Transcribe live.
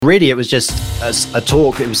Really, it was just a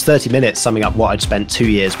talk. It was 30 minutes summing up what I'd spent 2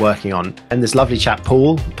 years working on. And this lovely chap,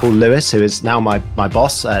 Paul Lewis, who is now my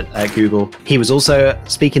boss at Google, he was also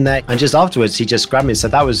speaking there. And just afterwards, he just grabbed me and said,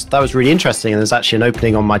 that was really interesting. And there's actually an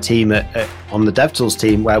opening on my team, on the DevTools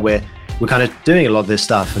team, where we're kind of doing a lot of this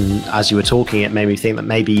stuff. And as you were talking, it made me think that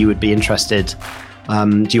maybe you would be interested.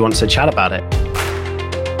 Do you want to chat about it?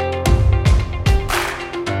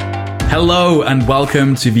 Hello and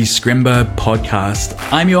welcome to the Scrimba podcast.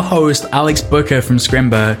 I'm your host, Alex Booker from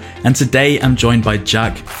Scrimba, and today I'm joined by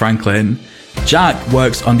Jack Franklin. Jack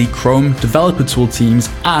works on the Chrome developer tool teams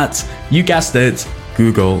at, you guessed it,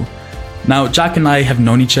 Google. Now, Jack and I have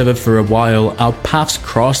known each other for a while. Our paths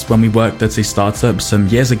crossed when we worked at a startup some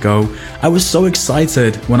years ago. I was so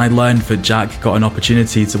excited when I learned that Jack got an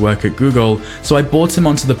opportunity to work at Google, so I brought him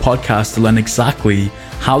onto the podcast to learn exactly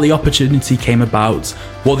how the opportunity came about,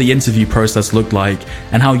 what the interview process looked like,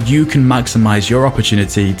 and how you can maximize your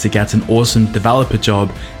opportunity to get an awesome developer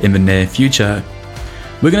job in the near future.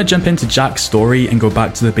 We're going to jump into Jack's story and go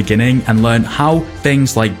back to the beginning and learn how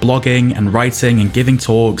things like blogging and writing and giving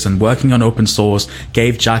talks and working on open source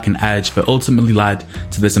gave Jack an edge that ultimately led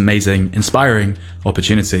to this amazing, inspiring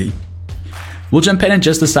opportunity. We'll jump in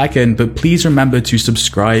just a second, but please remember to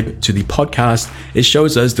subscribe to the podcast. It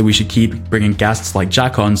shows us that we should keep bringing guests like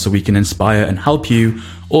Jack on so we can inspire and help you.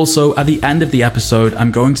 Also, at the end of the episode,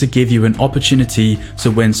 I'm going to give you an opportunity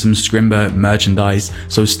to win some Scrimba merchandise,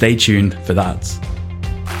 so stay tuned for that.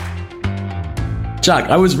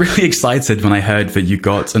 Jack, I was really excited when I heard that you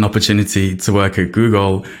got an opportunity to work at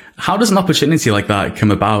Google. How does an opportunity like that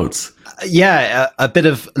come about? Yeah, a bit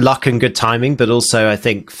of luck and good timing, but also I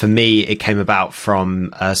think for me, it came about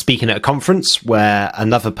from speaking at a conference where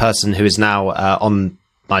another person who is now on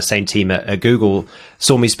my same team at Google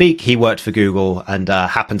saw me speak. He worked for Google and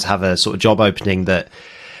happened to have a sort of job opening that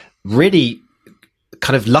really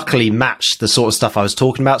kind of luckily matched the sort of stuff I was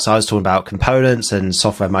talking about. So I was talking about components and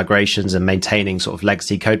software migrations and maintaining sort of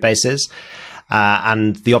legacy code bases.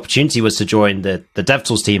 And the opportunity was to join the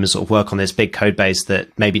DevTools team and sort of work on this big code base that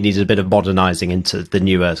maybe needed a bit of modernizing into the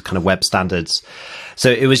newer kind of web standards. So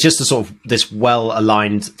it was just a sort of this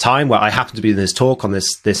well-aligned time where I happened to be in this talk on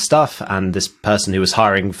this stuff, and this person who was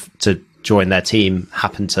hiring to join their team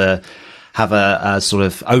happened to have a sort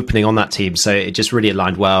of opening on that team. So it just really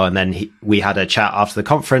aligned well. And then we had a chat after the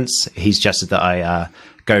conference. He suggested that I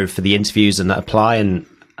go for the interviews and apply. And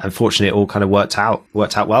unfortunately, it all kind of worked out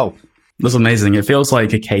well. That's amazing. It feels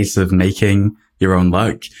like a case of making your own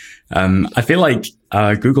luck. I feel like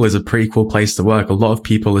Google is a pretty cool place to work. A lot of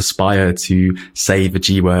people aspire to say the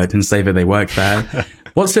G word and say that they work there.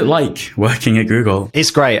 What's it like working at Google?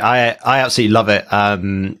 It's great. I absolutely love it.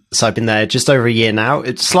 So I've been there just over a year now.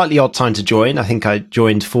 It's a slightly odd time to join. I think I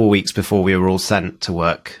joined 4 weeks before we were all sent to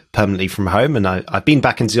work permanently from home. And I've been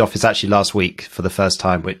back into the office actually last week for the first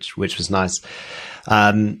time, which was nice.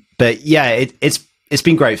 But yeah, it's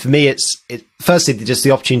been great for me. Firstly, just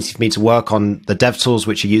the opportunity for me to work on the dev tools,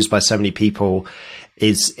 which are used by so many people,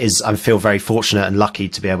 is I feel very fortunate and lucky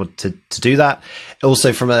to be able to do that.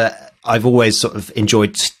 Also, I've always sort of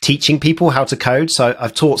enjoyed teaching people how to code. So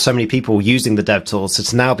I've taught so many people using the dev tools. So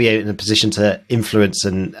to now be in a position to influence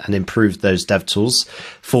and improve those dev tools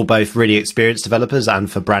for both really experienced developers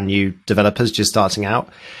and for brand new developers just starting out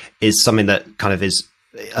is something that kind of is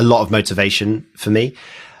a lot of motivation for me.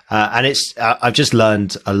 And I've just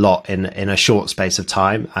learned a lot in a short space of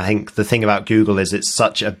time. I think the thing about Google is it's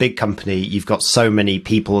such a big company. You've got so many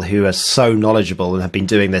people who are so knowledgeable and have been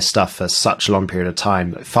doing this stuff for such a long period of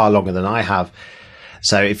time, far longer than I have.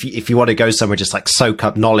 So if you want to go somewhere, just like soak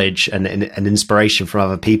up knowledge and inspiration from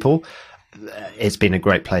other people, it's been a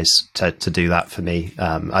great place to do that for me.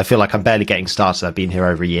 I feel like I'm barely getting started. I've been here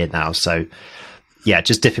over a year now. So yeah,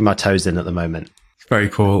 just dipping my toes in at the moment. Very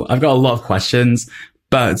cool. I've got a lot of questions,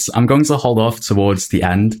 but I'm going to hold off towards the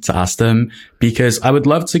end to ask them because I would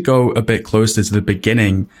love to go a bit closer to the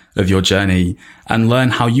beginning of your journey and learn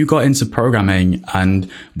how you got into programming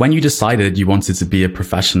and when you decided you wanted to be a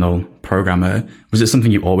professional programmer. Was it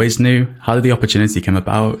something you always knew? How did the opportunity come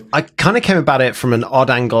about? I kind of came about it from an odd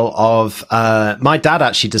angle of my dad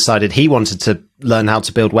actually decided he wanted to learn how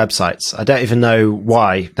to build websites. I don't even know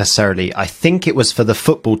why necessarily. I think it was for the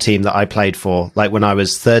football team that I played for. Like when I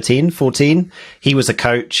was 13, 14, he was a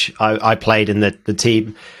coach. I played in the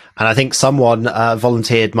team. And I think someone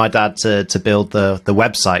volunteered my dad to build the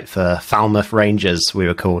website for Falmouth Rangers, we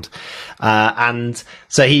were called. And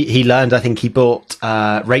so he learned, I think he bought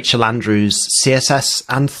Rachel Andrews' CSS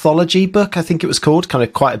anthology book, I think it was called, kind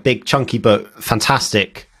of quite a big chunky book,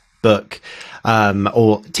 fantastic book.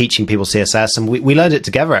 or teaching people CSS. And we learned it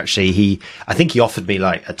together, actually. I think he offered me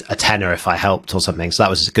like a tenner if I helped or something. So that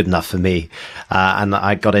was good enough for me. And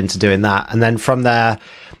I got into doing that. And then from there,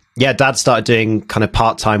 yeah, Dad started doing kind of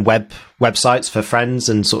part-time websites for friends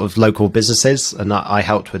and sort of local businesses. And I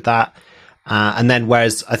helped with that. And then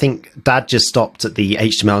whereas I think Dad just stopped at the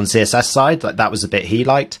HTML and CSS side, like that was a bit he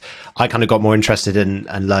liked, I kind of got more interested in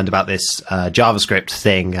and learned about this JavaScript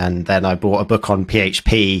thing. And then I bought a book on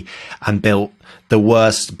PHP and built the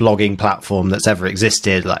worst blogging platform that's ever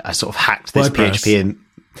existed. Like I sort of hacked this WordPress. PHP in.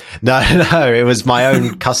 No, it was my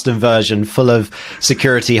own custom version full of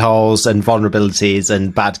security holes and vulnerabilities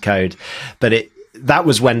and bad code. But that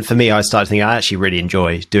was when, for me, I started thinking I actually really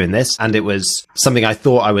enjoy doing this. And it was something I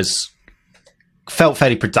thought felt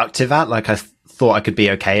fairly productive at. Like I thought I could be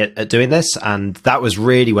okay at doing this. And that was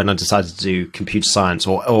really when I decided to do computer science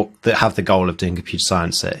or have the goal of doing computer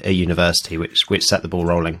science at a university, which set the ball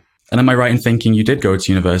rolling. And am I right in thinking you did go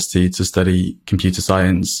to university to study computer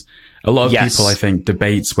science? A lot of Yes. people, I think,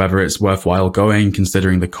 debate whether it's worthwhile going,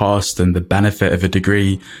 considering the cost and the benefit of a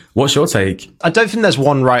degree. What's your take? I don't think there's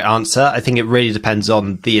one right answer. I think it really depends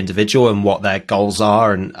on the individual and what their goals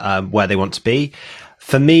are and where they want to be.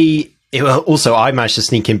 For me, I managed to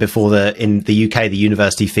sneak in before in the UK, the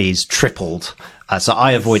university fees tripled. So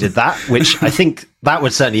I avoided that, which I think that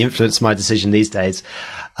would certainly influence my decision these days.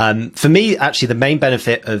 For me, actually, the main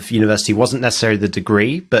benefit of university wasn't necessarily the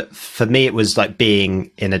degree, but for me, it was like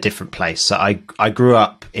being in a different place. So I grew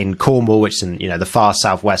up in Cornwall, which is in, the far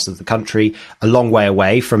southwest of the country, a long way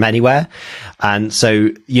away from anywhere. And so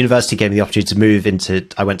university gave me the opportunity to move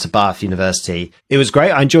I went to Bath University. It was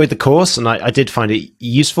great. I enjoyed the course and I did find it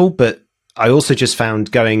useful, but I also just found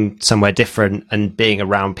going somewhere different and being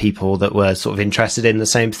around people that were sort of interested in the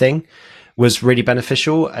same thing was really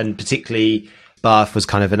beneficial. And particularly Bath was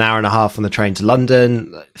kind of an hour and a half on the train to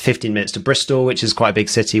London, 15 minutes to Bristol, which is quite a big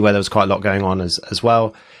city where there was quite a lot going on as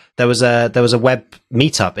well. There was a web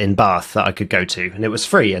meetup in Bath that I could go to and it was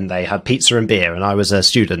free and they had pizza and beer and I was a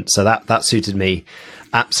student. So that suited me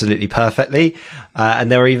absolutely perfectly. And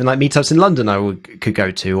there were even like meetups in London could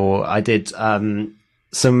go to, or I did,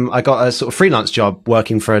 I got a sort of freelance job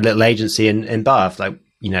working for a little agency in Bath, like,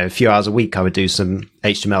 a few hours a week, I would do some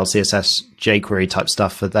HTML, CSS, jQuery type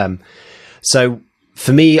stuff for them. So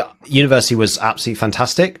for me, university was absolutely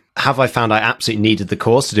fantastic. Have I found I absolutely needed the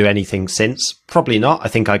course to do anything since? Probably not. I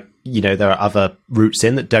think there are other routes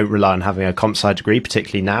in that don't rely on having a comp sci degree,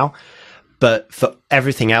 particularly now. But for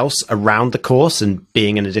everything else around the course and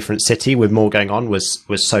being in a different city with more going on was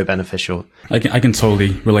so beneficial. I can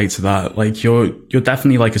totally relate to that. Like you're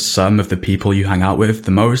definitely like a sum of the people you hang out with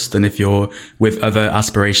the most. And if you're with other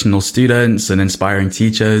aspirational students and inspiring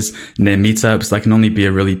teachers near meetups, that can only be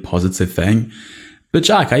a really positive thing. But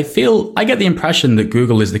Jack, I get the impression that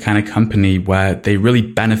Google is the kind of company where they really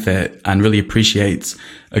benefit and really appreciate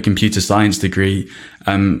a computer science degree.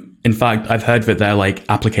 In fact, I've heard that they're like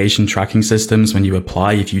application tracking systems. When you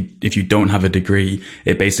apply, if you don't have a degree,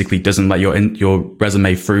 it basically doesn't let your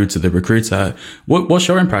resume through to the recruiter. What's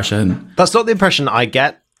your impression? That's not the impression I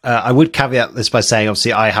get. I would caveat this by saying,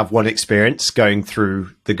 obviously, I have one experience going through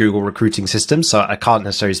the Google recruiting system, so I can't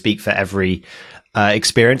necessarily speak for every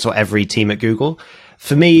experience or every team at Google.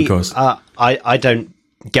 For me, I don't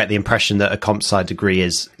get the impression that a comp sci degree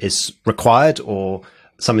is required or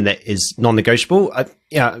something that is non-negotiable.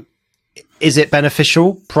 Is it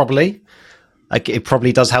beneficial? Probably. Like it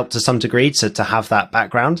probably does help to some degree to have that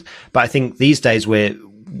background. But I think these days we're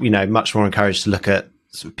much more encouraged to look at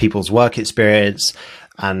people's work experience.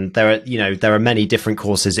 And there are many different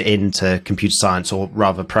courses into computer science or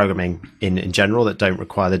rather programming in general that don't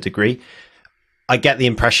require the degree. I get the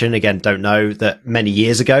impression, again, don't know, that many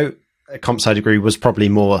years ago, a comp sci degree was probably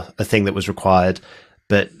more a thing that was required.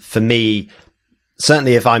 But for me,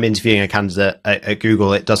 certainly if I'm interviewing a candidate at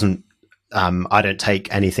Google, it doesn't, I don't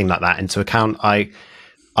take anything like that into account. I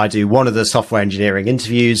do one of the software engineering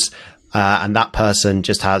interviews, and that person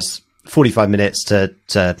just has 45 minutes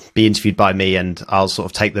to be interviewed by me, and I'll sort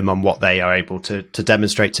of take them on what they are able to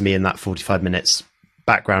demonstrate to me in that 45 minutes.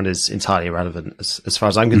 Background is entirely irrelevant as far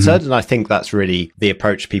as I'm concerned. And I think that's really the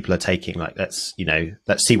approach people are taking. Like, let's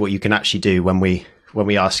see what you can actually do when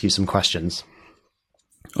we ask you some questions.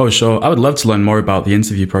 Oh, sure. I would love to learn more about the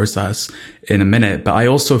interview process in a minute, but I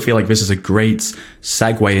also feel like this is a great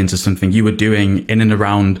segue into something you were doing in and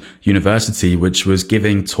around university, which was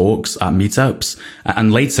giving talks at meetups.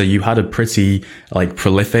 And later you had a pretty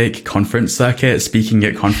prolific conference circuit, speaking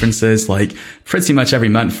at conferences pretty much every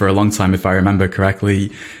month for a long time, if I remember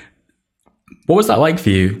correctly. What was that like for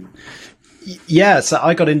you? Yeah, so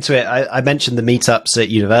I got into it. I mentioned the meetups at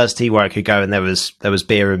university where I could go and there was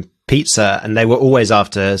beer and pizza, and they were always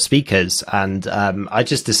after speakers. And I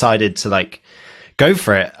just decided to like go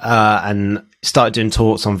for it and started doing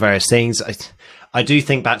talks on various things. I do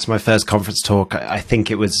think back to my first conference talk. I think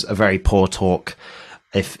it was a very poor talk.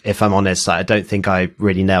 If I'm honest, I don't think I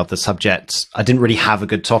really nailed the subject. I didn't really have a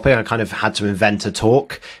good topic. I kind of had to invent a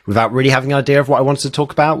talk without really having an idea of what I wanted to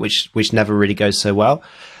talk about, which never really goes so well.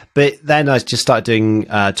 But then I just started doing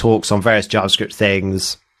talks on various JavaScript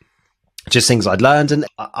things, just things I'd learned. And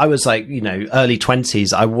I was like, early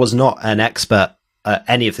 20s. I was not an expert at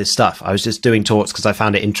any of this stuff. I was just doing talks because I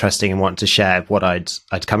found it interesting and wanted to share what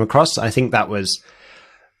I'd come across. I think that was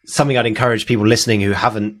something I'd encourage people listening who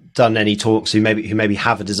haven't done any talks, who maybe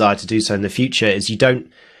have a desire to do so in the future, is you don't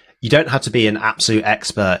have to be an absolute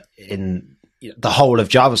expert in the whole of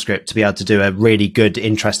JavaScript to be able to do a really good,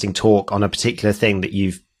 interesting talk on a particular thing that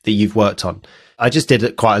you've worked on. I just did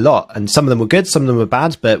it quite a lot, and some of them were good, some of them were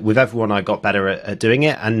bad, but with everyone I got better at doing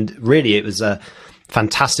it. And really it was a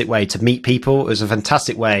fantastic way to meet people. It was a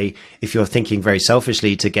fantastic way, if you're thinking very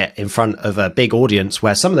selfishly, to get in front of a big audience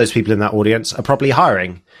where some of those people in that audience are probably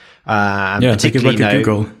hiring. They could work at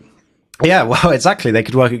Google. Yeah, well, exactly. They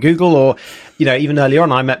could work at Google, or, even earlier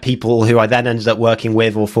on, I met people who I then ended up working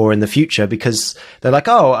with or for in the future because they're like,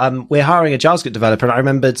 we're hiring a JavaScript developer. And I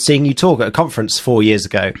remembered seeing you talk at a conference 4 years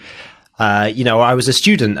ago. I was a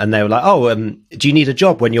student, and they were like, do you need a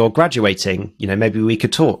job when you're graduating? Maybe we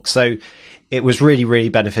could talk. So it was really, really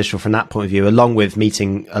beneficial from that point of view, along with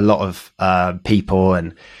meeting a lot of people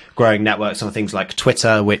and growing networks on things like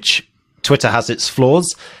Twitter, which Twitter has its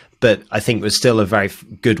flaws, but I think it was still a very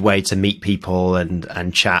good way to meet people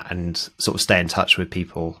and chat and sort of stay in touch with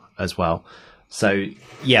people as well. So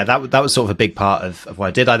yeah, that was sort of a big part of what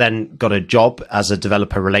I did. I then got a job as a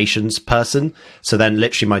developer relations person. So then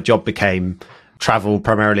literally my job became travel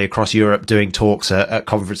primarily across Europe, doing talks at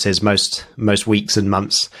conferences most weeks and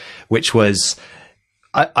months, which was,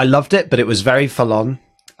 I loved it, but it was very full on.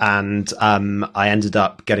 And I ended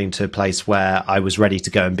up getting to a place where I was ready to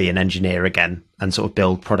go and be an engineer again and sort of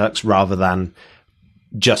build products rather than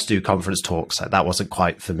just do conference talks. That wasn't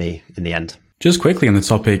quite for me in the end. Just quickly on the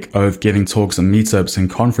topic of giving talks and meetups and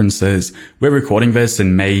conferences, we're recording this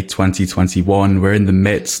in May 2021. We're in the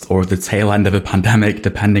midst or the tail end of a pandemic,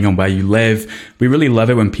 depending on where you live. We really love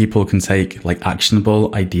it when people can take like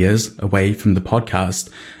actionable ideas away from the podcast.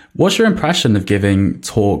 What's your impression of giving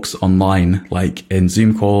talks online, like in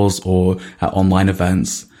Zoom calls or at online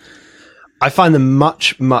events? I find them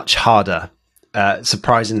much, much harder,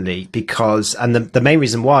 surprisingly, because, and the main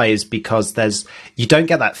reason why is because you don't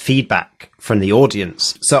get that feedback from the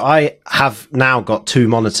audience. So I have now got 2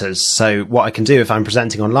 monitors. So what I can do if I'm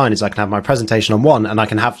presenting online is I can have my presentation on one, and I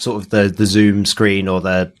can have sort of the Zoom screen or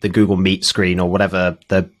the Google Meet screen or whatever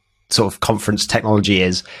the sort of conference technology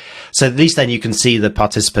is. So at least then you can see the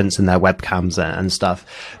participants and their webcams and stuff.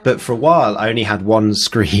 But for a while, I only had one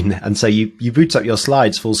screen. And so you boot up your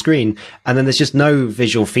slides full screen, and then there's just no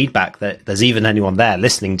visual feedback that there's even anyone there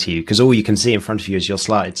listening to you, because all you can see in front of you is your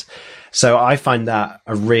slides. So I find that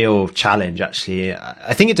a real challenge, actually.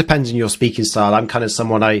 I think it depends on your speaking style. I'm kind of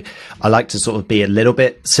someone, I like to sort of be a little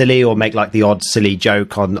bit silly or make like the odd silly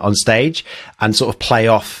joke on stage and sort of play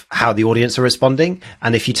off how the audience are responding.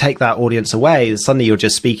 And if you take that audience away, suddenly you're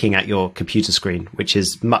just speaking at your computer screen, which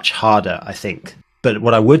is much harder, I think. But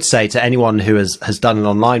what I would say to anyone who has done an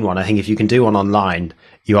online one, I think if you can do one online,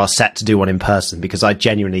 you are set to do one in person, because I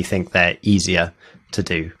genuinely think they're easier to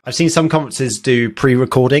do. I've seen some conferences do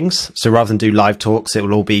pre-recordings. So rather than do live talks, it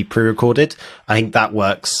will all be pre-recorded. I think that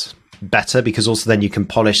works better, because also then you can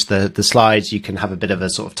polish the slides. You can have a bit of a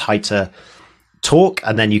sort of tighter talk,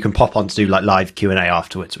 and then you can pop on to do like live Q&A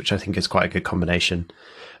afterwards, which I think is quite a good combination.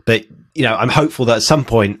 But, I'm hopeful that at some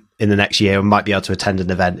point in the next year, I might be able to attend an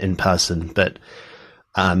event in person, but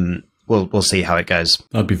we'll see how it goes.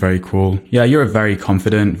 That'd be very cool. Yeah, you're a very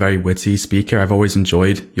confident, very witty speaker. I've always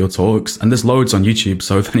enjoyed your talks, and there's loads on YouTube.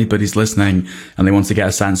 So if anybody's listening and they want to get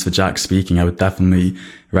a sense for Jack speaking, I would definitely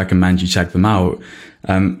recommend you check them out.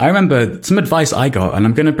 I remember some advice I got, and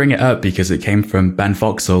I'm going to bring it up because it came from Ben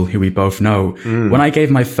Foxall, who we both know. When I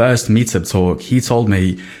gave my first meetup talk, he told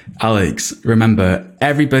me, Alex, remember,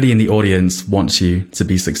 everybody in the audience wants you to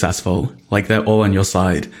be successful. Like, they're all on your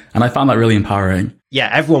side. And I found that really empowering. Yeah,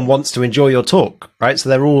 everyone wants to enjoy your talk, right? So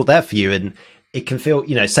they're all there for you. And it can feel,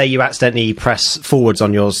 say you accidentally press forwards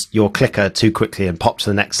on your clicker too quickly and pop to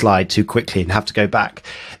the next slide too quickly and have to go back.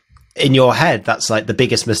 In your head, that's like the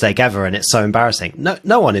biggest mistake ever, and it's so embarrassing.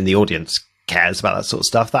 No one in the audience cares about that sort of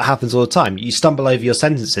stuff. That happens all the time. You stumble over your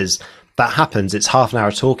sentences. That happens. It's half an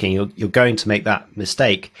hour talking. You're going to make that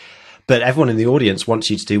mistake. But everyone in the audience wants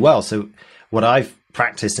you to do well. So what I've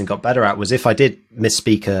practiced and got better at was if I did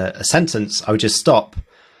misspeak a sentence, I would just stop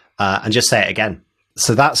and just say it again.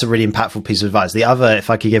 So that's a really impactful piece of advice. The other, if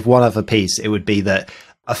I could give one other piece, it would be that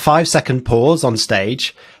a 5-second pause on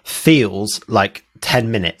stage feels like 10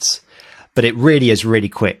 minutes, but it really is really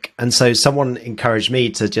quick. And so someone encouraged me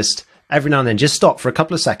to just every now and then just stop for a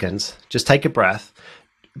couple of seconds, just take a breath,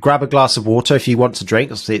 grab a glass of water if you want to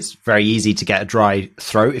drink. Obviously, it's very easy to get a dry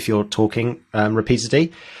throat if you're talking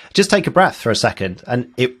repeatedly. Just take a breath for a second,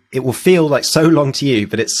 and it will feel like so long to you,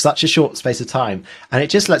 but it's such a short space of time. And it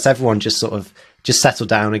just lets everyone just sort of just settle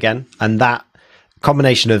down again. And that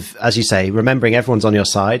combination of, as you say, remembering everyone's on your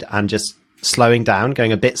side and just slowing down,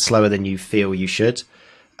 going a bit slower than you feel you should,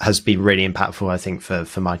 has been really impactful, I think,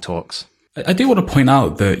 for my talks. I do want to point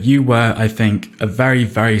out that you were, I think, a very,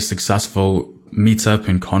 very successful meetup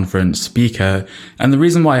and conference speaker. And the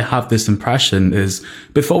reason why I have this impression is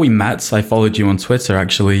before we met, I followed you on Twitter,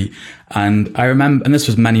 actually. And I remember, and this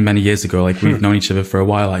was many, many years ago, like we've known each other for a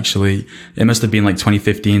while, actually. It must have been like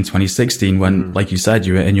 2015, 2016, when, like you said,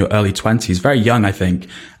 you were in your early 20s, very young, I think.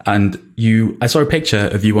 And I saw a picture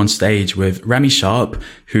of you on stage with Remy Sharp,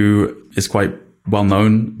 who is quite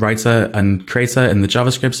well-known writer and creator in the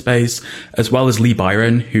JavaScript space, as well as Lee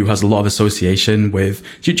Byron, who has a lot of association with...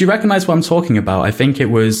 Do you recognize what I'm talking about? I think it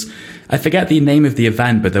was... I forget the name of the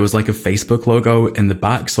event, but there was like a Facebook logo in the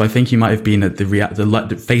back. So I think you might have been at the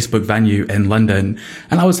Facebook venue in London.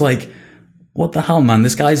 And I was like, what the hell, man?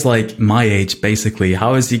 This guy's like my age, basically.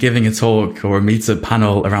 How is he giving a talk or a meetup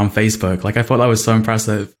panel around Facebook? Like, I thought that was so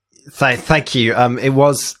impressive. Thank you. It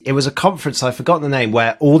was a conference. I've forgotten the name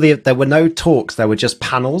where there were no talks. There were just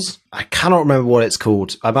panels. I cannot remember what it's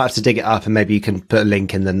called. I might have to dig it up and maybe you can put a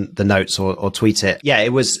link in the notes or tweet it. Yeah,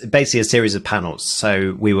 it was basically a series of panels.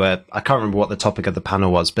 So I can't remember what the topic of the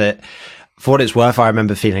panel was, but for what it's worth, I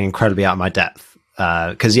remember feeling incredibly out of my depth.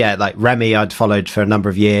 Cause like Remy, I'd followed for a number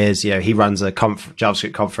of years. You know, he runs a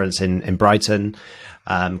JavaScript conference in Brighton,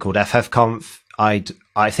 called FFConf.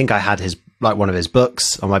 I think I had one of his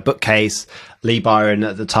books on my bookcase. Lee Byron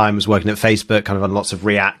at the time was working at Facebook, kind of on lots of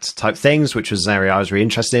React type things, which was an area I was really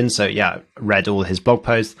interested in. So yeah, read all his blog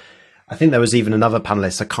posts. I think there was even another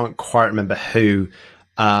panelist. I can't quite remember who.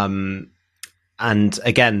 And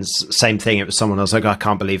again, same thing. It was someone I was like, I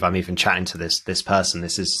can't believe I'm even chatting to this person.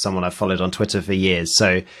 This is someone I've followed on Twitter for years.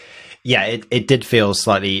 So yeah, it did feel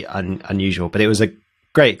slightly unusual, but it was a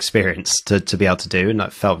great experience to be able to do, and I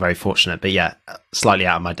felt very fortunate. But yeah, slightly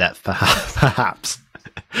out of my depth, perhaps.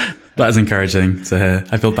 That is encouraging to hear.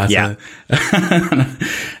 I feel better. Yeah.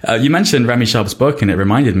 You mentioned Remy Sharp's book, and it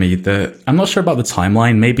reminded me that I'm not sure about the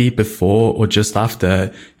timeline, maybe before or just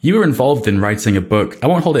after. You were involved in writing a book. I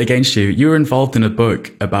won't hold it against you. You were involved in a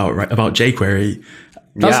book about jQuery.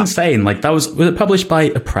 That's insane. Like, was it published by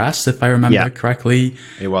a press, if I remember correctly?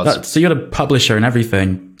 It was. So you had a publisher and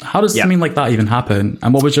everything. How does something like that even happen?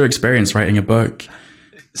 And what was your experience writing a book?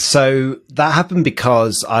 So that happened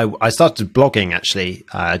because I started blogging, actually,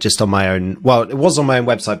 just on my own. Well, it was on my own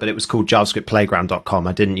website, but it was called javascriptplayground.com.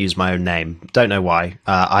 I didn't use my own name. Don't know why.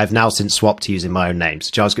 I've now since swapped to using my own name.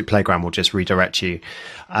 So JavaScript Playground will just redirect you.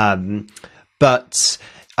 But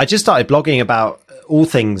I just started blogging about all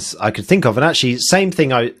things I could think of. And actually, same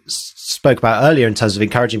thing I spoke about earlier in terms of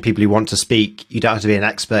encouraging people who want to speak. You don't have to be an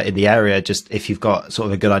expert in the area, just if you've got sort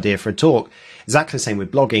of a good idea for a talk. Exactly the same with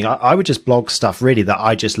blogging. I would just blog stuff really that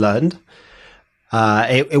I just learned.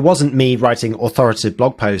 It wasn't me writing authoritative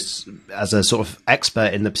blog posts as a sort of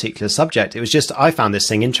expert in the particular subject. It was just, I found this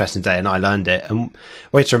thing interesting today and I learned it. And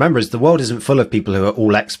what you have to remember is the world isn't full of people who are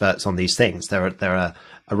all experts on these things. There are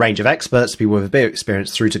a range of experts, people with a bit of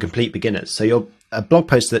experience through to complete beginners. So a blog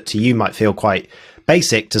post that to you might feel quite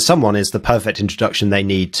basic, to someone is the perfect introduction they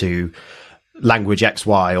need to language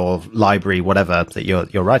XY or library, whatever that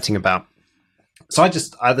you're writing about. So at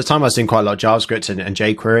the time I was doing quite a lot of JavaScript and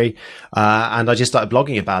jQuery, and I just started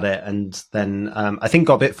blogging about it. And then I think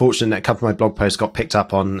got a bit fortunate that a couple of my blog posts got picked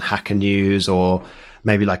up on Hacker News or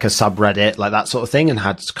maybe like a subreddit, like that sort of thing, and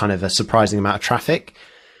had kind of a surprising amount of traffic.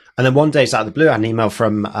 And then one day, out of the blue, I had an email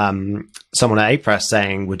from someone at Apress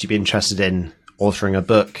saying, would you be interested in authoring a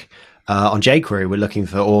book on jQuery? We're looking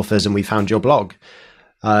for authors and we found your blog.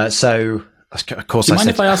 So, of course, do you mind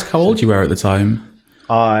if I ask how old you were at the time?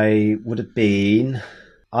 I would have been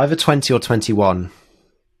either 20 or 21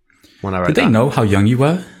 when I wrote that. Did they know how young you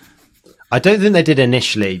were? I don't think they did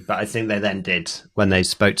initially, but I think they then did when they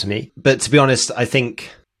spoke to me. But to be honest, I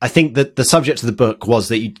think that the subject of the book was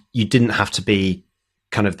that you didn't have to be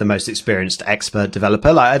kind of the most experienced expert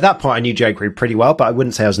developer. Like at that point, I knew jQuery pretty well, but I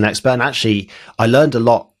wouldn't say I was an expert. And actually, I learned a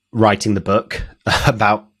lot writing the book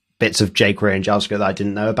about bits of jQuery and JavaScript that I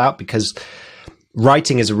didn't know about, because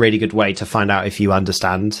writing is a really good way to find out if you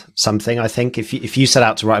understand something. I think if you set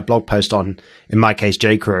out to write a blog post on, in my case,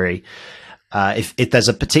 jQuery, if there's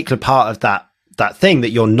a particular part of that thing that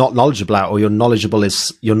you're not knowledgeable about, or your knowledge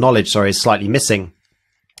is slightly missing,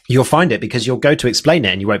 you'll find it because you'll go to explain it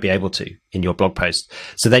and you won't be able to in your blog post.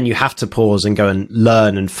 So then you have to pause and go and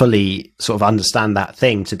learn and fully sort of understand that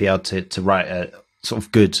thing to be able to write a sort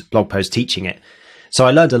of good blog post teaching it. So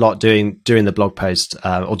I learned a lot doing the blog post,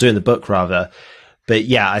 or doing the book rather. But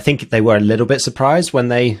yeah, I think they were a little bit surprised when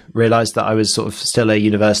they realized that I was sort of still a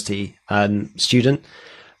university student.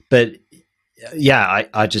 But yeah,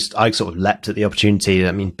 I sort of leapt at the opportunity.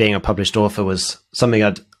 I mean, being a published author was something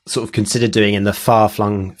I'd sort of considered doing in the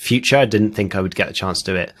far-flung future. I didn't think I would get a chance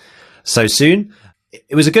to do it so soon.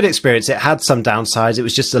 It was a good experience. It had some downsides. It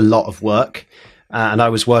was just a lot of work. And I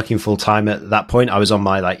was working full time at that point. I was on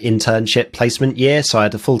my internship placement year. So I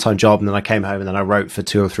had a full time job, and then I came home and then I wrote for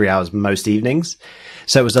 2 or 3 hours most evenings.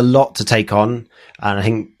 So it was a lot to take on. And I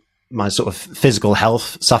think my sort of physical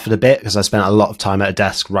health suffered a bit because I spent a lot of time at a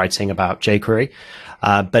desk writing about jQuery.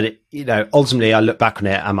 But ultimately I look back on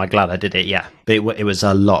it, am I glad I did it? Yeah. But it was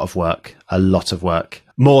a lot of work,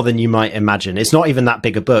 more than you might imagine. It's not even that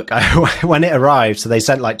big a book. When it arrived, so they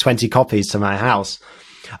sent 20 copies to my house.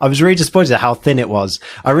 I was really disappointed at how thin it was.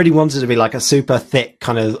 I really wanted it to be a super thick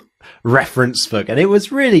kind of reference book, and it was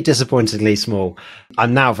really disappointingly small.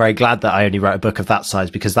 I'm now very glad that I only wrote a book of that size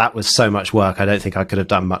because that was so much work. I don't think I could have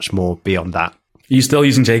done much more beyond that. Are you still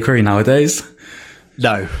using jQuery nowadays?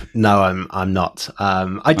 No, I'm not.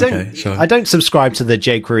 I don't subscribe to the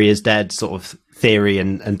jQuery is dead sort of theory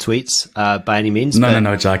and tweets by any means.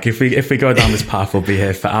 No, Jack. If we go down this path, we'll be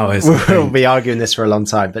here for hours. We'll be arguing this for a long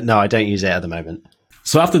time. But no, I don't use it at the moment.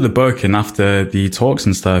 So after the book and after the talks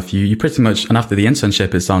and stuff, you pretty much, and after the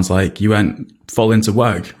internship, it sounds like you went full into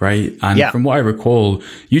work, right? And From what I recall,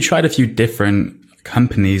 you tried a few different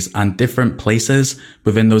companies and different places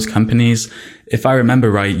within those companies. If I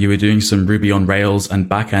remember right, you were doing some Ruby on Rails and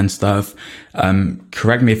backend stuff.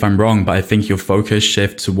 Correct me if I'm wrong, but I think your focus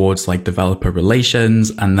shift towards developer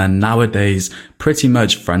relations, and then nowadays pretty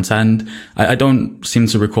much front end. I don't seem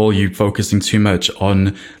to recall you focusing too much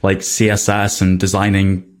on CSS and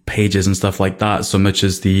designing pages and stuff like that, so much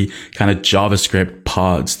as the kind of JavaScript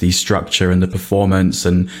parts, the structure and the performance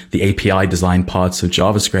and the API design parts of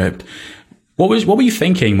JavaScript. What were you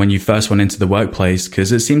thinking when you first went into the workplace?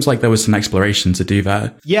 Because it seems like there was some exploration to do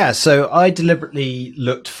there. Yeah, so I deliberately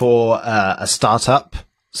looked for a startup.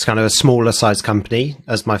 It's kind of a smaller size company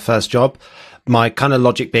as my first job. My kind of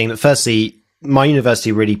logic being that firstly, my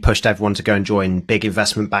university really pushed everyone to go and join big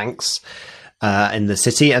investment banks in the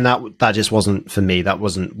city. And that just wasn't for me. That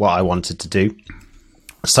wasn't what I wanted to do.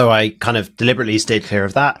 So I kind of deliberately stayed clear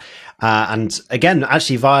of that. And again,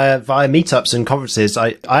 actually via meetups and conferences,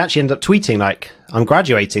 I actually ended up tweeting I'm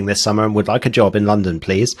graduating this summer and would like a job in London,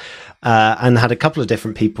 please. And had a couple of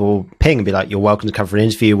different people ping and be you're welcome to come for an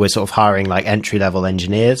interview. We're sort of hiring entry level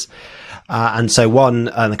engineers. And so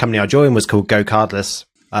the company I joined was called Go Cardless.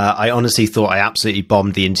 I honestly thought I absolutely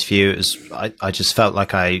bombed the interview. I just felt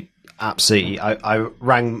like I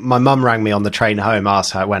my mum rang me on the train home,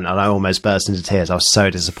 asked how it went, and I almost burst into tears. I was so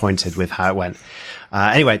disappointed with how it went.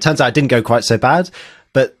 Anyway, it turns out it didn't go quite so bad,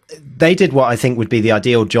 but they did what I think would be the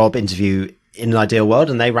ideal job interview in an ideal world.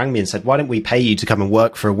 And they rang me and said, why don't we pay you to come and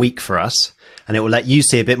work for a week for us? And it will let you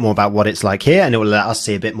see a bit more about what it's like here. And it will let us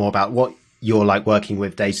see a bit more about what you're working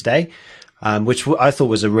with day to day, which I thought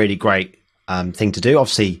was a really great thing to do.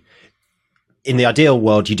 Obviously, in the ideal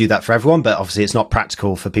world, you do that for everyone, but obviously it's not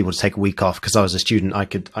practical for people to take a week off. Because I was a student, I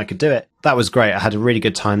could do it. That was great. I had a really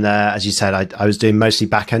good time there. As you said, I was doing mostly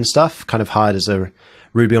back-end stuff, kind of hired as a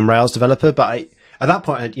Ruby on Rails developer. But at that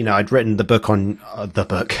point, I'd written a book on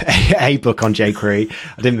jQuery.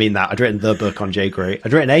 I didn't mean that. I'd written the book on jQuery.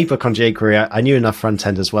 I'd written a book on jQuery. I knew enough front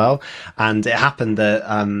end as well. And it happened that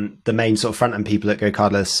the main sort of front end people at Go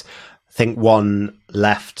Cardless, I think one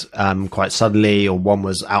left quite suddenly, or one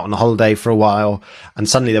was out on a holiday for a while, and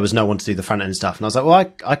suddenly there was no one to do the front end stuff. And I was like,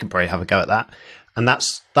 well, I could probably have a go at that. And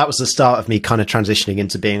that was the start of me kind of transitioning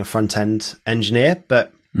into being a front end engineer.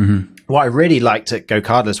 But what I really liked at Go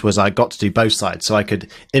Cardless was I got to do both sides. So I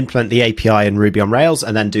could implement the API in Ruby on Rails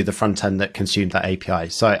and then do the front end that consumed that API.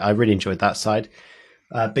 So I really enjoyed that side.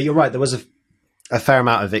 But you're right, there was a fair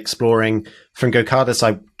amount of exploring. From Go Cardless,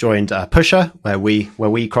 I joined Pusher, where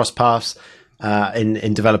we crossed paths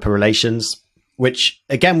in developer relations, which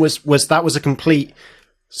again was a complete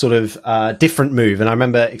sort of different move. And I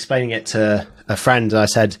remember explaining it to a friend, and I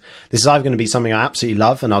said, this is either going to be something I absolutely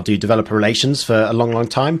love and I'll do developer relations for a long, long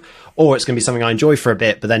time, or it's going to be something I enjoy for a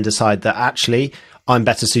bit, but then decide that actually I'm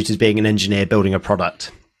better suited to being an engineer building a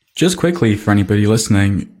product. Just quickly for anybody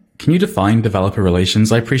listening, can you define developer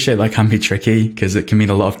relations? I appreciate that can be tricky because it can mean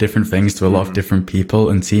a lot of different things to a lot of different people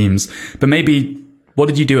and teams. But maybe what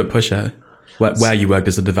did you do at Pusher, where you worked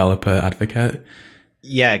as a developer advocate?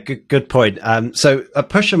 Yeah, good point. So at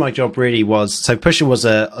Pusher, my job really was, so Pusher was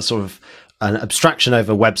a sort of an abstraction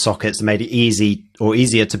over WebSockets that made it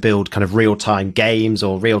easier to build kind of real-time games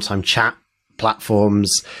or real-time chat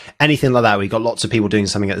platforms, anything like that. We got lots of people doing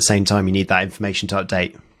something at the same time. You need that information to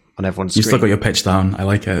update on everyone's screen. You still got your pitch down. I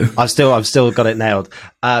like it. I've still got it nailed.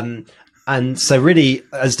 And so really,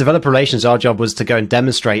 as developer relations, our job was to go and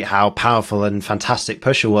demonstrate how powerful and fantastic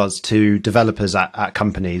Pusher was to developers at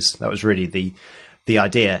companies. That was really the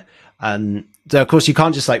idea. So of course, you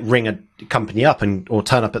can't just like ring a company up or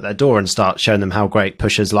turn up at their door and start showing them how great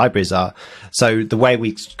Pusher's libraries are. So the way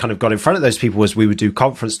we kind of got in front of those people was we would do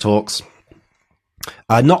conference talks,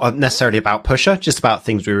 not necessarily about Pusher, just about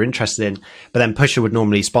things we were interested in. But then Pusher would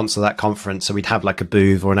normally sponsor that conference. So we'd have like a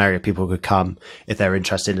booth or an area people could come if they're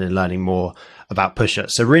interested in learning more about Pusher.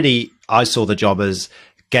 So really, I saw the job as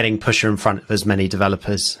getting Pusher in front of as many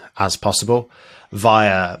developers as possible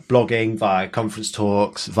via blogging, via conference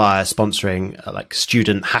talks, via sponsoring like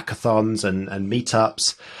student hackathons and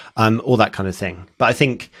meetups, all that kind of thing. But I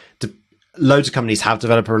think loads of companies have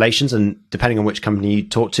developer relations, and depending on which company you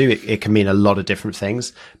talk to, it can mean a lot of different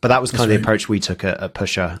things. But that was kind of the approach we took at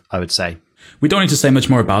Pusher, I would say. We don't need to say much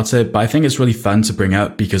more about it, but I think it's really fun to bring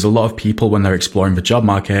up because a lot of people, when they're exploring the job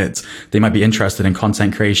market, they might be interested in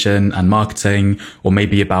content creation and marketing, or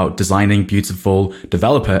maybe about designing beautiful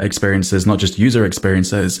developer experiences, not just user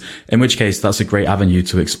experiences, in which case that's a great avenue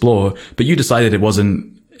to explore. But you decided it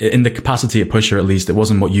wasn't, in the capacity at Pusher at least, it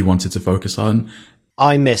wasn't what you wanted to focus on.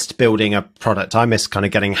 I missed building a product. I missed kind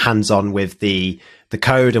of getting hands-on with the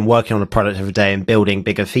code and working on a product every day and building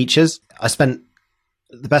bigger features. I spent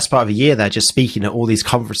the best part of a year there just speaking at all these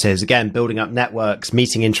conferences, again, building up networks,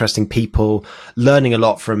 meeting interesting people, learning a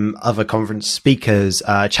lot from other conference speakers,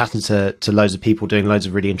 chatting to loads of people, doing loads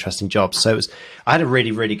of really interesting jobs. So I had a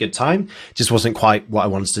really, really good time. Just wasn't quite what I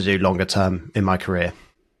wanted to do longer term in my career.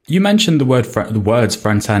 You mentioned the words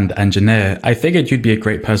front-end engineer. I figured you'd be a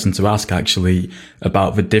great person to ask actually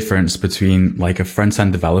about the difference between like a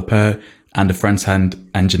front-end developer and a front-end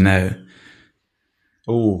engineer.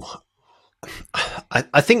 Oh,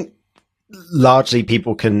 I think largely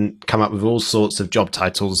people can come up with all sorts of job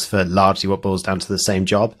titles for largely what boils down to the same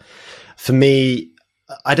job. For me,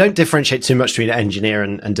 I don't differentiate too much between engineer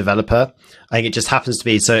and developer. I think it just happens to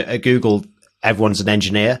be, so at Google, everyone's an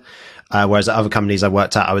engineer, whereas at other companies I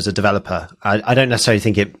worked at, I was a developer. I don't necessarily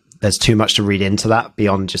think there's too much to read into that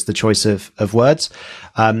beyond just the choice of words.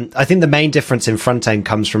 I think the main difference in front end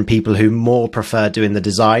comes from people who more prefer doing the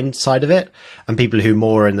design side of it, and people who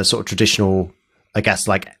more in the sort of traditional, I guess,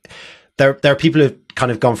 like there are people who've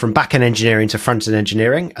kind of gone from back end engineering to front end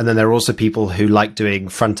engineering. And then there are also people who like doing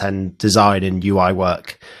front end design and UI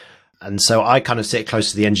work. And so I kind of sit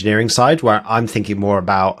close to the engineering side, where I'm thinking more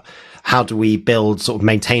about how do we build sort of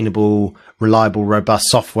maintainable, reliable, robust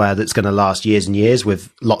software that's going to last years and years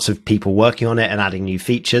with lots of people working on it and adding new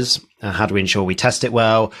features? How do we ensure we test it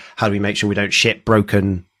well? How do we make sure we don't ship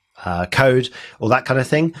broken code, all that kind of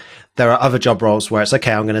thing? There are other job roles where it's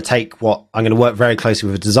okay, I'm going to work very closely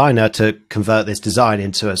with a designer to convert this design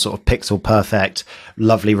into a sort of pixel perfect,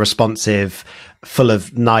 lovely, responsive, full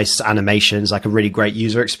of nice animations, like a really great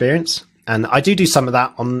user experience. And I do some of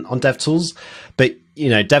that on DevTools, but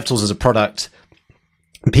DevTools as a product,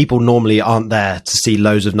 people normally aren't there to see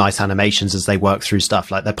loads of nice animations as they work through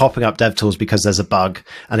stuff. Like they're popping up DevTools because there's a bug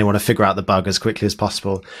and they want to figure out the bug as quickly as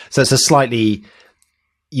possible. So it's a slightly,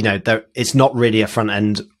 it's not really a front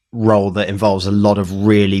end role that involves a lot of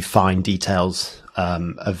really fine details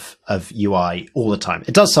of UI all the time.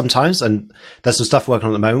 It does sometimes, and there's some stuff working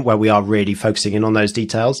on at the moment where we are really focusing in on those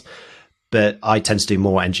details, but I tend to do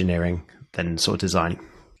more engineering than sort of design.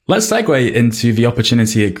 Let's segue into the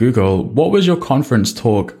opportunity at Google. What was your conference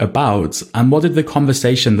talk about, and what did the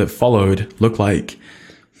conversation that followed look like?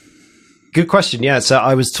 Good question. Yeah. So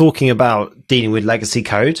I was talking about dealing with legacy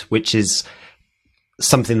code, which is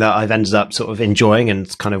something that I've ended up sort of enjoying, and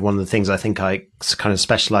it's kind of one of the things I think I kind of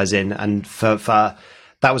specialize in. And for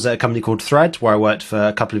that was at a company called Thread, where I worked for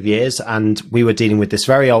a couple of years, and we were dealing with this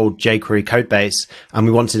very old jQuery code base, and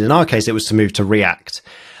we wanted, in our case, it was to move to React.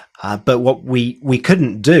 But what we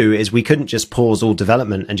couldn't do is we couldn't just pause all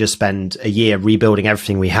development and just spend a year rebuilding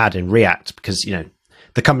everything we had in React, because,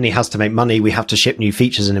 the company has to make money. We have to ship new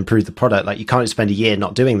features and improve the product. Like, you can't spend a year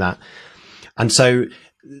not doing that. And so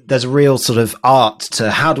there's a real sort of art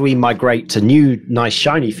to how do we migrate to new, nice,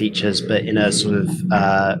 shiny features, but in a sort of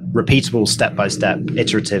repeatable, step-by-step,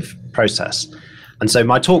 iterative process. And so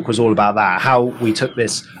my talk was all about that, how we took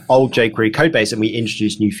this old jQuery code base and we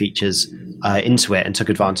introduced new features into it and took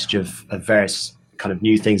advantage of various kind of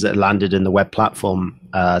new things that had landed in the web platform,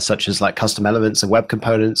 such as like custom elements and web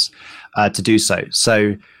components to do so.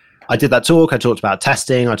 So I did that talk. I talked about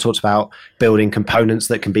testing. I talked about building components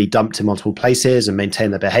that can be dumped in multiple places and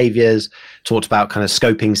maintain their behaviors. Talked about kind of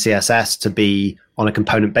scoping CSS to be on a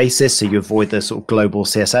component basis so you avoid the sort of global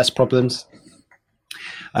CSS problems.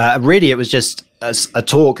 Really, it was just a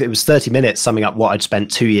talk. It was 30 minutes summing up what I'd spent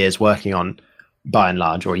 2 years working on, by and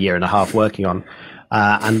large, or a year and a half working on.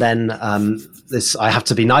 And then this, I have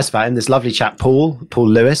to be nice about him, this lovely chap, Paul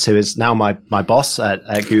Lewis, who is now my boss at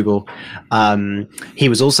Google. He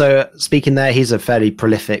was also speaking there. He's a fairly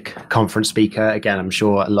prolific conference speaker. Again, I'm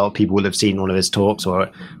sure a lot of people will have seen one of his talks, or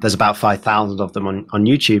there's about 5,000 of them on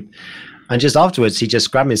YouTube. And just afterwards, he just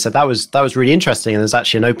grabbed me and said, that was really interesting. And there's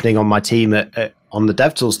actually an opening on my team on the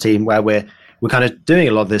DevTools team where we're kind of doing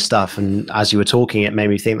a lot of this stuff. And as you were talking, it made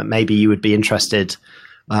me think that maybe you would be interested.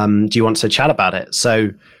 Do you want to chat about it?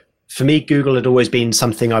 So for me, Google had always been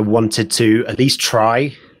something I wanted to at least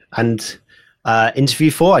try and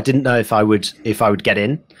interview for. I didn't know if I would get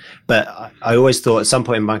in, but I always thought at some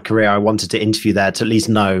point in my career, I wanted to interview there to at least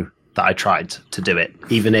know that I tried to do it,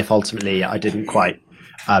 even if ultimately I didn't quite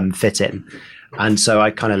fit in. And so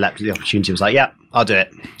I kind of leapt at the opportunity. Was like, yeah, I'll do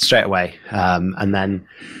it straight away. And then,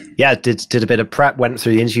 yeah, did a bit of prep, went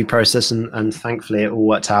through the interview process, and thankfully it all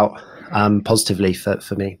worked out positively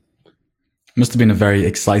for me. Must have been a very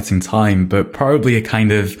exciting time, but probably a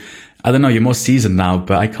kind of, I don't know, you're more seasoned now,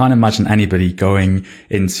 but I can't imagine anybody going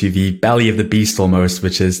into the belly of the beast almost,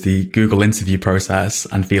 which is the Google interview process,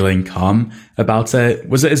 and feeling calm about it.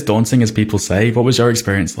 Was it as daunting as people say? What was your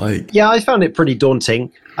experience like? Yeah, I found it pretty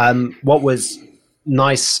daunting. What was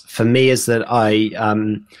nice for me is that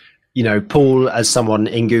Paul, as someone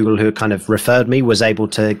in Google who kind of referred me, was able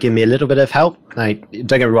to give me a little bit of help. Don't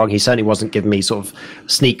get me wrong, he certainly wasn't giving me sort of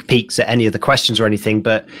sneak peeks at any of the questions or anything,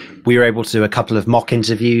 but we were able to do a couple of mock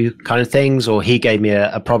interview kind of things, or he gave me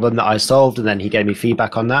a problem that I solved and then he gave me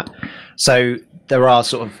feedback on that. So there are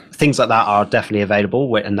sort of things like that are definitely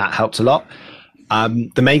available, and that helped a lot.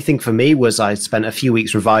 The main thing for me was I spent a few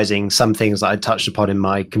weeks revising some things that I touched upon in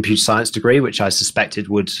my computer science degree, which I suspected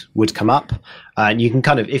would come up. And you can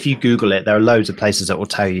kind of, if you Google it, there are loads of places that will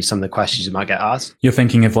tell you some of the questions you might get asked. You're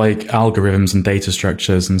thinking of like algorithms and data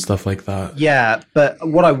structures and stuff like that. Yeah, but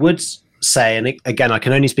what I would say, and again, I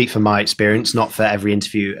can only speak from my experience, not for every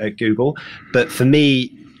interview at Google, but for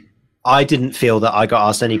me, I didn't feel that I got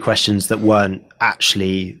asked any questions that weren't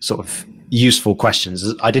actually sort of useful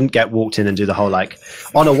questions. I didn't get walked in and do the whole like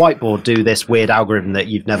on a whiteboard do this weird algorithm that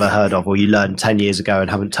you've never heard of or you learned 10 years ago and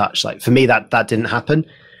haven't touched. Like for me, that didn't happen.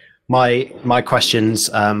 My questions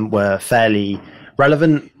were fairly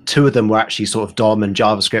relevant. Two of them were actually sort of DOM and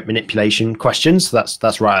JavaScript manipulation questions. So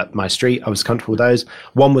that's right up my street. I was comfortable with those.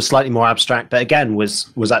 One was slightly more abstract, but again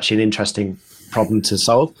was actually an interesting problem to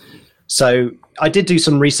solve. So I did do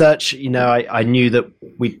some research. I knew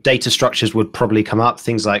that data structures would probably come up,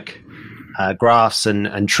 things like graphs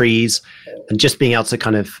and trees, and just being able to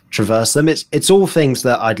kind of traverse them. It's all things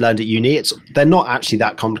that I'd learned at uni. They're not actually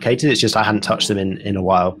that complicated. It's just I hadn't touched them in a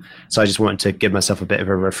while. So I just wanted to give myself a bit of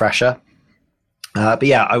a refresher. But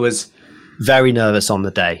yeah, I was very nervous on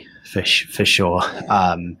the day for sure.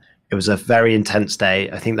 It was a very intense day.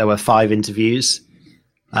 I think there were 5 interviews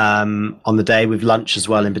on the day with lunch as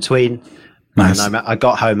well in between. Nice. And I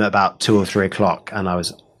got home at about 2 or 3 o'clock and I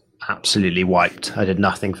was absolutely wiped. I did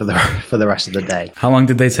nothing for the rest of the day. How long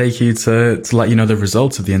did they take you to let you know the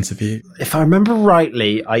results of the interview? If I remember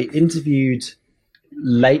rightly, I interviewed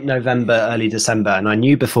late November, early December, and I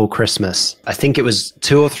knew before Christmas. I think it was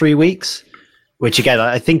 2 or 3 weeks, which again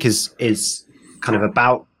I think is kind of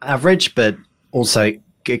about average, but also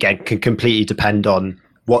again can completely depend on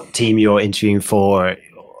what team you're interviewing for,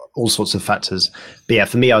 all sorts of factors. But yeah,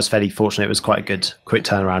 for me, I was fairly fortunate. It was quite a good, quick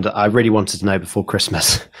turnaround. I really wanted to know before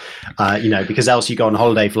Christmas, because else you go on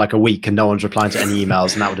holiday for like a week and no one's replying to any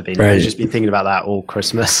emails, and that would have been, right. I've just been thinking about that all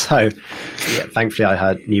Christmas. So yeah, thankfully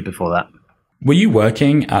I knew before that. Were you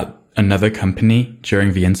working at another company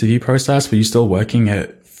during the interview process? Were you still working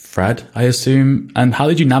at Fred, I assume? And how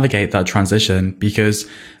did you navigate that transition? Because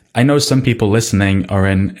I know some people listening are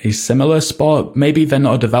in a similar spot. Maybe they're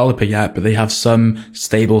not a developer yet, but they have some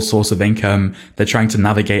stable source of income. They're trying to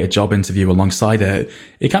navigate a job interview alongside it.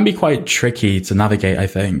 It can be quite tricky to navigate, I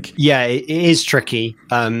think. Yeah, it is tricky.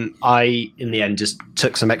 I, in the end, just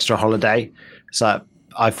took some extra holiday. So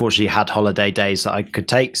I fortunately had holiday days that I could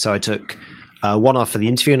take. So I took one off for the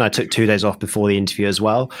interview, and I took 2 days off before the interview as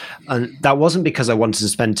well. And that wasn't because I wanted to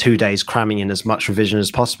spend 2 days cramming in as much revision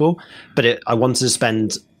as possible, but I wanted to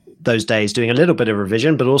spend those days doing a little bit of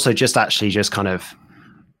revision, but also just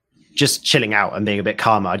chilling out and being a bit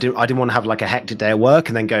calmer. I didn't want to have like a hectic day at work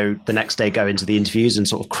and then go the next day, go into the interviews and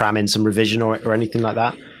sort of cram in some revision or anything like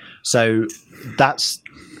that. So that's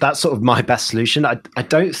sort of my best solution.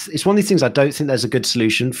 It's one of these things I don't think there's a good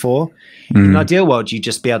solution for. In an ideal world, you'd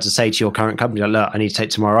just be able to say to your current company, like, look, I need to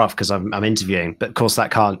take tomorrow off because I'm interviewing. But of course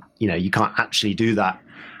that you can't actually do that.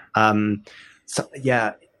 So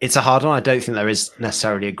yeah, it's a hard one. I don't think there is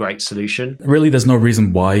necessarily a great solution. Really, there's no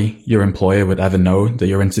reason why your employer would ever know that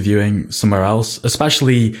you're interviewing somewhere else,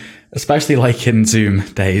 especially like in Zoom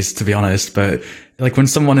days, to be honest. But like when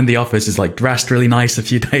someone in the office is like dressed really nice a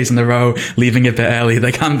few days in a row, leaving a bit early,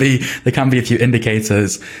 there can be a few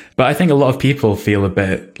indicators. But I think a lot of people feel a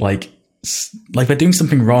bit like they're doing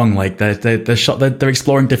something wrong. Like they're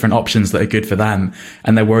exploring different options that are good for them.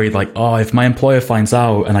 And they're worried like, oh, if my employer finds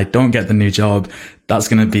out and I don't get the new job, that's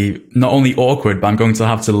going to be not only awkward, but I'm going to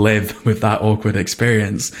have to live with that awkward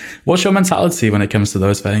experience. What's your mentality when it comes to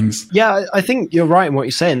those things? Yeah, I think you're right in what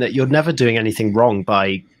you're saying, that you're never doing anything wrong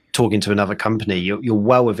by talking to another company. You're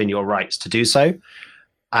well within your rights to do so.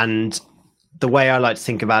 And the way I like to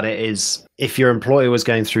think about it is, if your employer was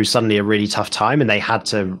going through suddenly a really tough time and they had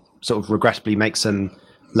to sort of regrettably make some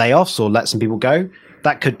layoffs or let some people go,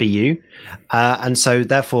 that could be you. And so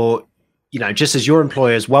therefore, just as your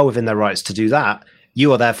employer is well within their rights to do that,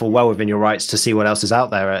 you are therefore well within your rights to see what else is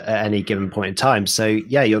out there at any given point in time. So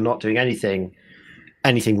yeah, you're not doing anything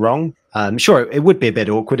wrong. Sure, it would be a bit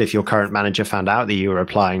awkward if your current manager found out that you were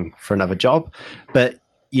applying for another job, but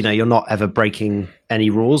you're not ever breaking any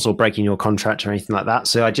rules or breaking your contract or anything like that.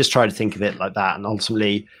 So I just try to think of it like that. And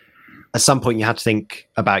ultimately, at some point, you have to think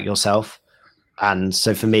about yourself. And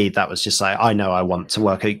so for me, that was just like, I know I want to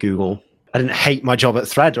work at Google. I didn't hate my job at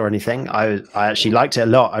Thread or anything. I actually liked it a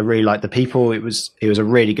lot. I really liked the people. It was a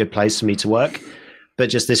really good place for me to work. But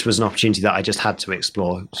just this was an opportunity that I just had to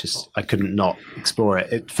explore. It's just I couldn't not explore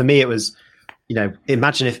it. For me, it was,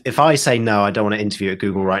 imagine if I say no, I don't want to interview at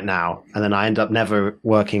Google right now, and then I end up never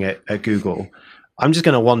working at Google. I'm just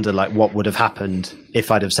going to wonder like what would have happened if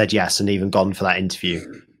I'd have said yes and even gone for that interview.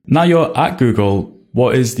 Now you're at Google,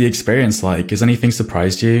 what is the experience like? Has anything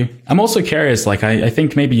surprised you? I'm also curious, like I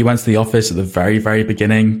think maybe you went to the office at the very, very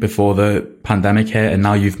beginning before the pandemic hit, and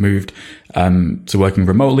now you've moved to working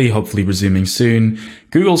remotely, hopefully resuming soon.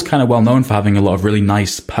 Google's kind of well known for having a lot of really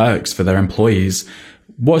nice perks for their employees.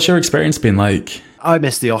 What's your experience been like? I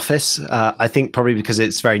miss the office. I think probably because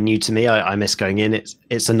it's very new to me. I miss going in.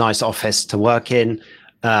 It's a nice office to work in.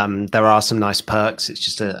 There are some nice perks. It's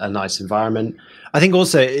just a nice environment. I think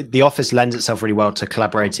also the office lends itself really well to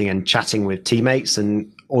collaborating and chatting with teammates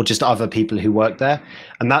or just other people who work there.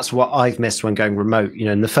 And that's what I've missed when going remote.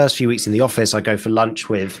 In the first few weeks in the office, I go for lunch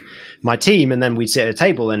with my team, and then we'd sit at a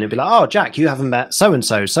table and it'd be like, oh, Jack, you haven't met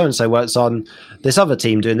so-and-so. So-and-so works on this other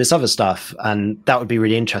team doing this other stuff. And that would be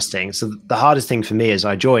really interesting. So the hardest thing for me as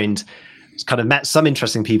I joined, kind of met some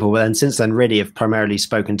interesting people, but then since then really have primarily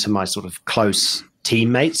spoken to my sort of close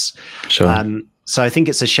teammates. Sure. So I think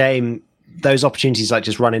it's a shame those opportunities like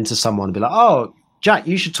just run into someone and be like, oh, Jack,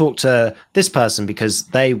 you should talk to this person because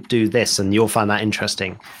they do this and you'll find that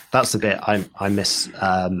interesting. That's the bit I miss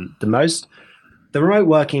the most. The remote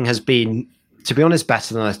working has been, to be honest,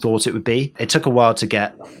 better than I thought it would be. It took a while to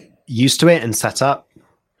get used to it and set up.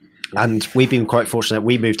 And we've been quite fortunate.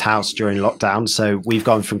 We moved house during lockdown. So we've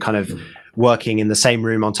gone from kind of working in the same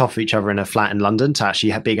room on top of each other in a flat in London to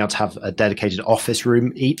actually being able to have a dedicated office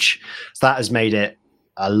room each. So that has made it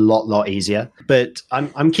a lot easier. But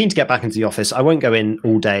I'm keen to get back into the office. I won't go in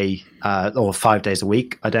all day or 5 days a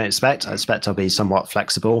week. I expect I'll be somewhat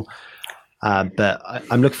flexible. But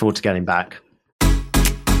I'm looking forward to getting back.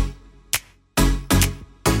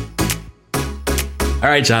 All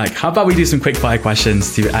right, Jack, how about we do some quick fire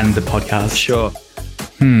questions to end the podcast? Sure.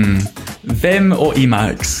 Vim or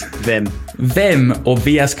Emacs? Vim. Vim or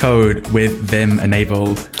VS Code with Vim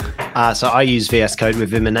enabled? So I use VS Code with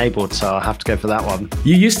Vim enabled, so I'll have to go for that one.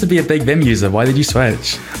 You used to be a big Vim user. Why did you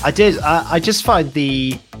switch? I did. I just find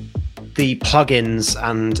the plugins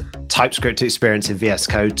and TypeScript experience in VS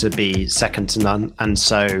Code to be second to none, and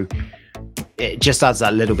so it just adds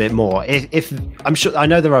that little bit more. If I'm sure, I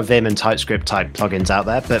know there are Vim and TypeScript type plugins out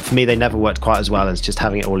there, but for me they never worked quite as well as just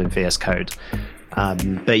having it all in VS Code.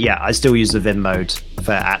 But yeah, I still use the Vim mode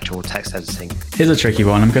for actual text editing. Here's a tricky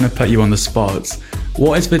one. I'm going to put you on the spot.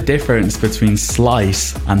 What is the difference between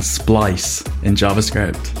slice and splice in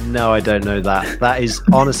JavaScript? No, I don't know that. That is,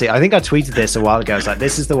 honestly, I think I tweeted this a while ago. I was like,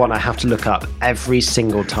 this is the one I have to look up every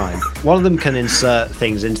single time. One of them can insert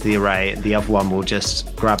things into the array. The other one will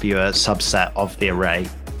just grab you a subset of the array.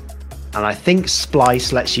 And I think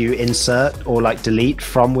splice lets you insert or like delete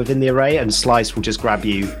from within the array, and slice will just grab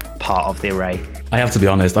you part of the array. I have to be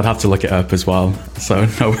honest, I'd have to look it up as well. So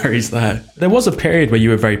no worries there. There was a period where you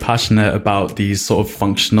were very passionate about these sort of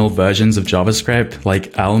functional versions of JavaScript,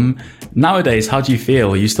 like Elm. Nowadays, how do you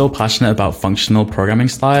feel? Are you still passionate about functional programming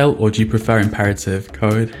style, or do you prefer imperative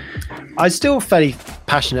code? I'm still fairly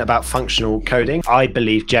passionate about functional coding. I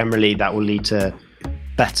believe generally that will lead to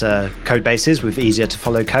better code bases with easier to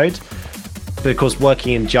follow code. But of course,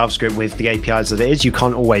 working in JavaScript with the APIs that it is, you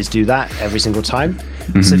can't always do that every single time.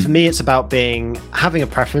 Mm-hmm. So for me, it's about having a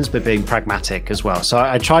preference, but being pragmatic as well. So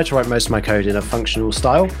I try to write most of my code in a functional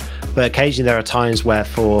style, but occasionally there are times where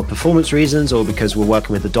for performance reasons or because we're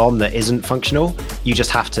working with a DOM that isn't functional, you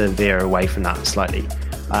just have to veer away from that slightly.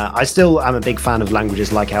 I still am a big fan of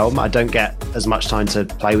languages like Elm. I don't get as much time to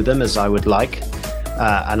play with them as I would like.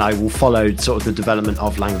 And I will follow sort of the development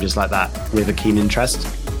of languages like that with a keen interest.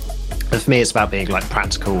 But for me, it's about being like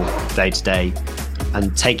practical day to day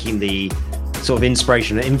and taking the sort of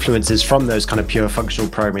inspiration and influences from those kind of pure functional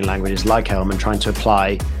programming languages like Elm and trying to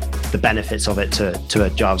apply the benefits of it to a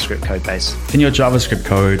JavaScript code base. In your JavaScript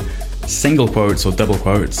code, single quotes or double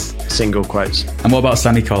quotes? Single quotes. And what about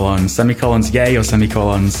semicolons? Semicolons yay or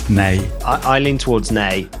semicolons nay? I lean towards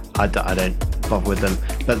nay. I don't bother with them,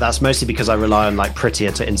 but that's mostly because I rely on like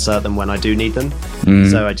Prettier to insert them when I do need them.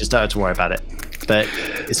 So I just don't have to worry about it. But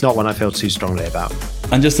it's not one I feel too strongly about.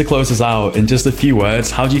 And just to close us out, in just a few words,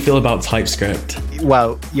 how do you feel about TypeScript?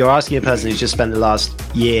 Well, you're asking a person who's just spent the last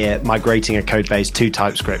year migrating a code base to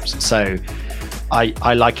TypeScript. So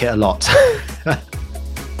I like it a lot.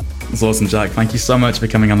 That's awesome, Jack. Thank you so much for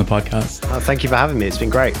coming on the podcast. Thank you for having me. It's been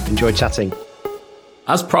great. Enjoyed chatting.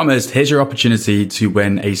 As promised, here's your opportunity to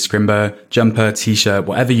win a Scrimba jumper, t-shirt,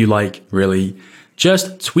 whatever you like, really.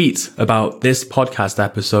 Just tweet about this podcast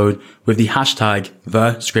episode with the hashtag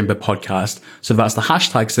 #TheScrimbaPodcast. So that's the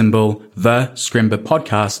hashtag symbol,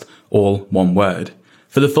 #TheScrimbaPodcast, all one word.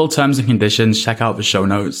 For the full terms and conditions, check out the show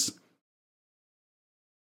notes.